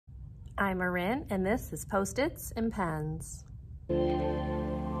I'm Marin, and this is Post-its and Pens.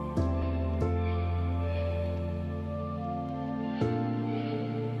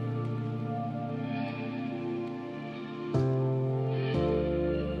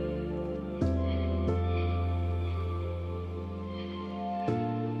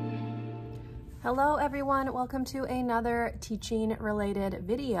 Hello everyone, welcome to another teaching related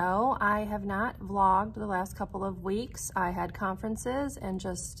video. I have not vlogged the last couple of weeks. I had conferences and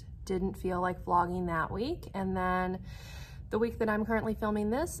just didn't feel like vlogging that week. And then the week that I'm currently filming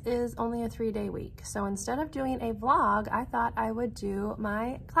this is only a 3-day week. So instead of doing a vlog, I thought I would do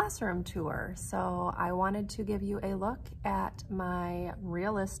my classroom tour. So I wanted to give you a look at my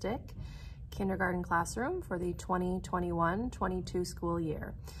realistic kindergarten classroom for the 2021-22 school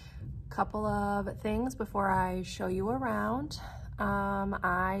year. Couple of things before I show you around.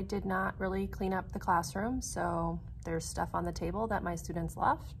 I did not really clean up the classroom, so there's stuff on the table that my students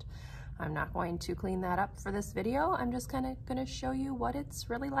left. I'm not going to clean that up for this video. I'm just kind of going to show you what it's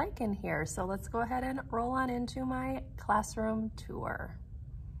really like in here. So let's go ahead and roll on into my classroom tour.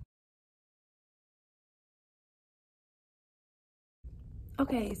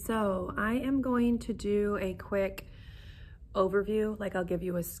 Okay, so I am going to do a quick overview, like I'll give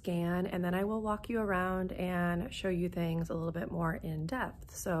you a scan, and then I will walk you around and show you things a little bit more in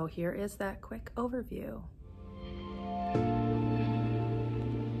depth. So here is that quick overview.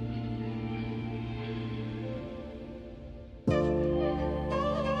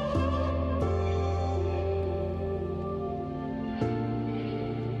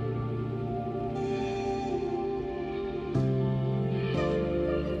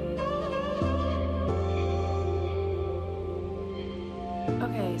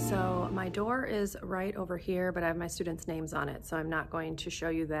 Okay, so my door is right over here, but I have my students' names on it, so I'm not going to show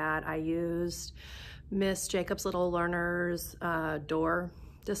you that. I used Miss Jacob's Little Learner's door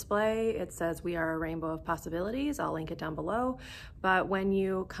display. It says "We are a rainbow of possibilities." I'll link it down below. But when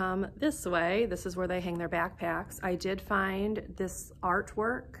you come this way, this is where they hang their backpacks. I did find this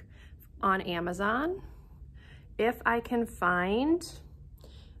artwork on Amazon. If I can find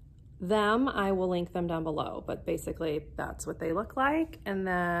them, I will link them down below, but basically that's what they look like. And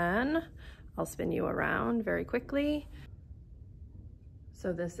then I'll spin you around very quickly.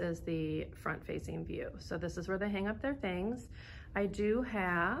 So this is the front facing view. So this is where they hang up their things. I do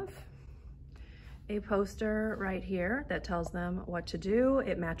have a poster right here that tells them what to do.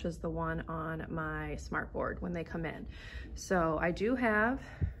 It matches the one on my smart board when they come in. So I do have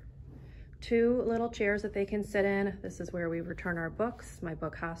 2 little chairs that they can sit in. This is where we return our books. My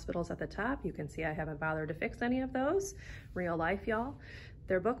book hospital's at the top. You can see I haven't bothered to fix any of those. Real life, y'all.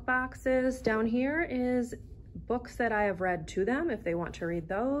 Their book boxes down here is books that I have read to them if they want to read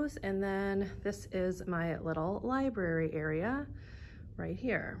those. And then this is my little library area right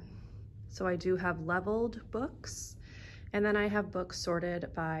here. So I do have leveled books, and then I have books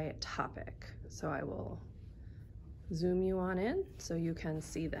sorted by topic. So I will zoom you on in so you can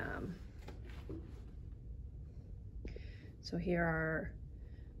see them. So here are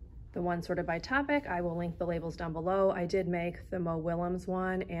the ones sorted by topic. I will link the labels down below. I did make the Mo Willems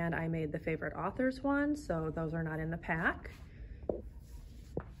one, and I made the favorite authors one, so those are not in the pack.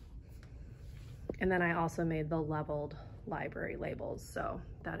 And then I also made the leveled library labels. So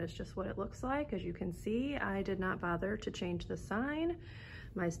that is just what it looks like. As you can see, I did not bother to change the sign.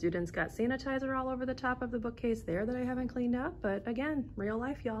 My students got sanitizer all over the top of the bookcase there that I haven't cleaned up, but again, real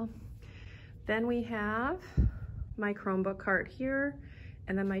life, y'all. Then we have my Chromebook cart here,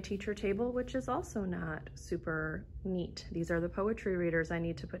 and then my teacher table, which is also not super neat. These are the poetry readers I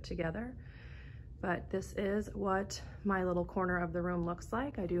need to put together, but this is what my little corner of the room looks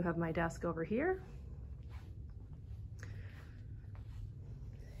like. I do have my desk over here,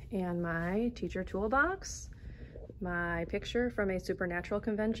 and my teacher toolbox, my picture from a supernatural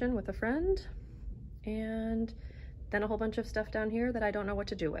convention with a friend, and then a whole bunch of stuff down here that I don't know what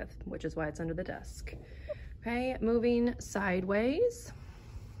to do with, which is why it's under the desk. Okay, moving sideways.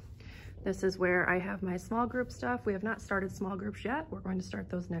 This is where I have my small group stuff. We have not started small groups yet. We're going to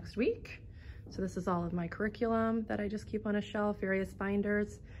start those next week. So this is all of my curriculum that I just keep on a shelf, various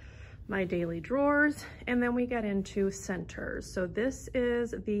binders, my daily drawers, and then we get into centers. So this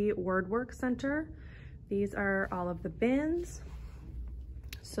is the word work center. These are all of the bins.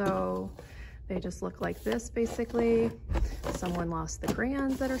 So they just look like this, basically. Someone lost the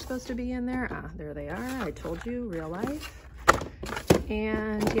crayons that are supposed to be in there. Ah, there they are. I told you, real life.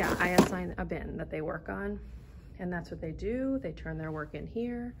 And yeah, I assign a bin that they work on, and that's what they do. They turn their work in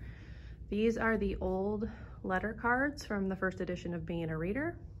here. These are the old letter cards from the first edition of Being a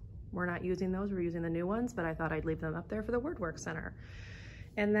Reader. We're not using those, we're using the new ones, but I thought I'd leave them up there for the Word Work Center.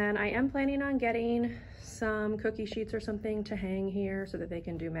 And then I am planning on getting some cookie sheets or something to hang here so that they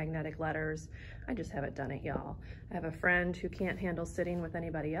can do magnetic letters. I just haven't done it, y'all. I have a friend who can't handle sitting with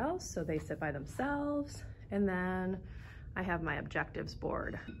anybody else, so they sit by themselves. And then I have my objectives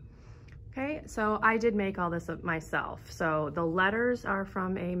board. Okay, so I did make all this up myself. So the letters are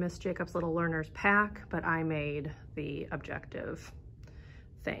from a Miss Jacobs Little Learners pack, but I made the objective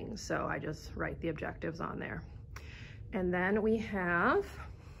things. So I just write the objectives on there. And then we have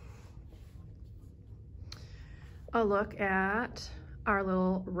a look at our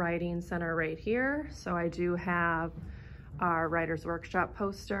little writing center right here. So I do have our Writer's Workshop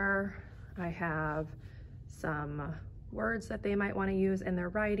poster. I have some words that they might want to use in their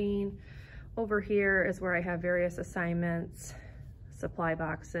writing. Over here is where I have various assignments, supply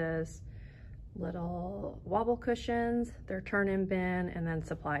boxes, little wobble cushions, their turn-in bin, and then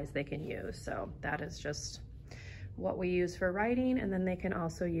supplies they can use. So that is just what we use for writing, and then they can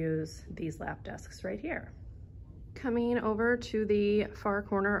also use these lap desks right here. Coming over to the far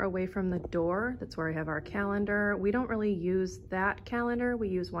corner away from the door, that's where I have our calendar. We don't really use that calendar. We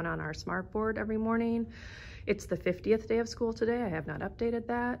use one on our smart board every morning. It's the 50th day of school today. I have not updated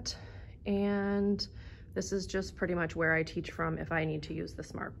that. And this is just pretty much where I teach from if I need to use the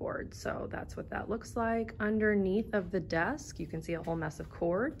smart board. So that's what that looks like. Underneath of the desk, you can see a whole mess of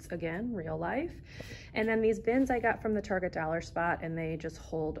cords, again, real life. And then these bins I got from the Target Dollar Spot, and they just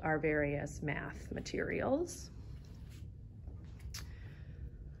hold our various math materials.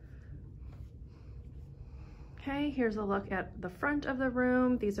 Okay, here's a look at the front of the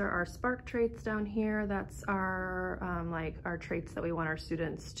room. These are our Spark traits down here. That's our our traits that we want our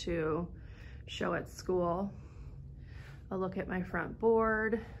students to show at school. A look at my front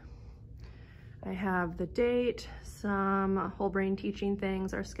board. I have the date, some whole brain teaching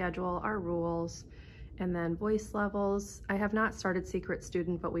things, our schedule, our rules, and then voice levels. I have not started Secret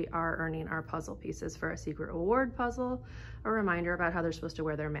Student, but we are earning our puzzle pieces for a secret award puzzle. A reminder about how they're supposed to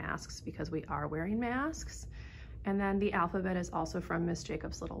wear their masks because we are wearing masks. And then the alphabet is also from Miss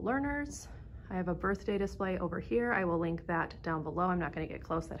Jacobs Little Learners. I have a birthday display over here. I will link that down below. I'm not going to get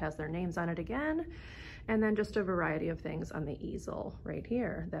close. That has their names on it again. And then just a variety of things on the easel right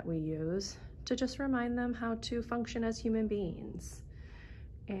here that we use to just remind them how to function as human beings.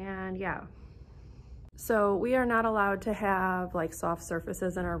 And yeah. So we are not allowed to have like soft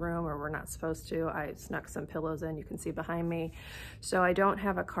surfaces in our room, or we're not supposed to. I snuck some pillows in, you can see behind me. So I don't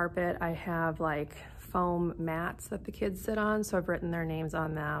have a carpet. I have like foam mats that the kids sit on. So I've written their names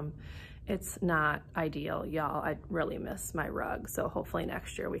on them. It's not ideal, y'all. I really miss my rug. So hopefully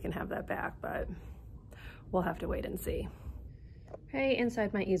next year we can have that back, but we'll have to wait and see. Okay,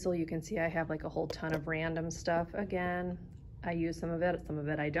 inside my easel, you can see I have like a whole ton of random stuff. Again, I use some of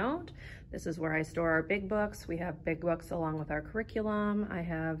it I don't. This is where I store our big books. We have big books along with our curriculum. I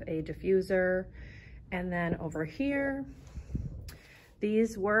have a diffuser. And then over here,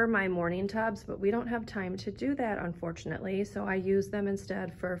 these were my morning tubs, but we don't have time to do that, unfortunately. So I use them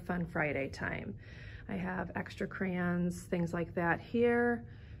instead for Fun Friday time. I have extra crayons, things like that here.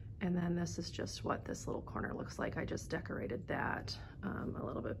 And then this is just what this little corner looks like. I just decorated that a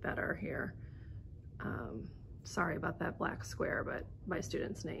little bit better here. Sorry about that black square, but my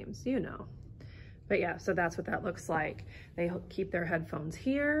students' names, you know. But yeah, so that's what that looks like. They keep their headphones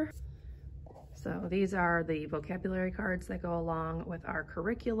here. So these are the vocabulary cards that go along with our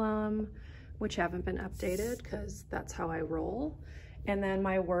curriculum, which haven't been updated because that's how I roll. And then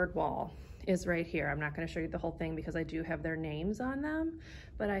my word wall is right here. I'm not going to show you the whole thing because I do have their names on them,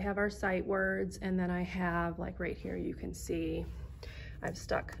 but I have our sight words, and then I have like right here, you can see I've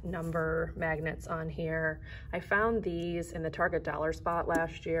stuck number magnets on here. I found these in the Target Dollar Spot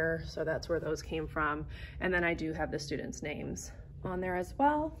last year, so that's where those came from. And then I do have the students' names on there as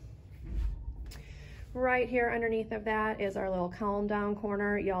well. Right here underneath of that is our little calm down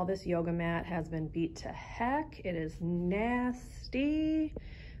corner. Y'all, this yoga mat has been beat to heck. It is nasty,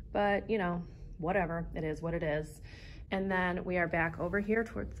 but you know, whatever, it is what it is. And then we are back over here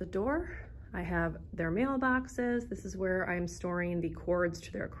towards the door. I have their mailboxes. This is where I'm storing the cords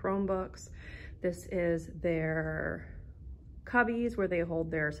to their Chromebooks. This is their cubbies where they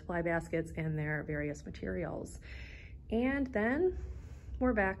hold their supply baskets and their various materials. And then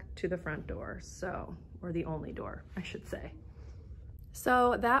we're back to the front door, so, or the only door, I should say.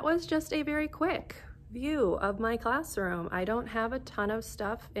 So that was just a very quick view of my classroom. I don't have a ton of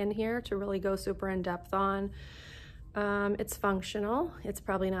stuff in here to really go super in depth on. It's functional. It's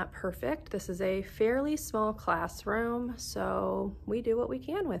probably not perfect. This is a fairly small classroom, so we do what we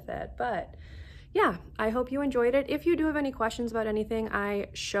can with it. But yeah, I hope you enjoyed it. If you do have any questions about anything I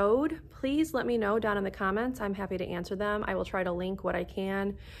showed, please let me know down in the comments. I'm happy to answer them. I will try to link what I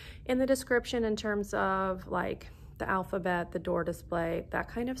can in the description in terms of like the alphabet, the door display, that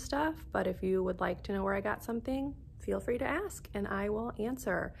kind of stuff. But if you would like to know where I got something, feel free to ask and I will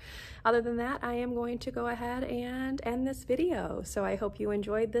answer. Other than that, I am going to go ahead and end this video. So I hope you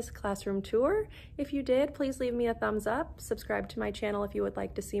enjoyed this classroom tour. If you did, please leave me a thumbs up, subscribe to my channel if you would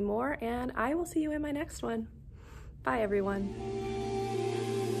like to see more, and I will see you in my next one. Bye everyone.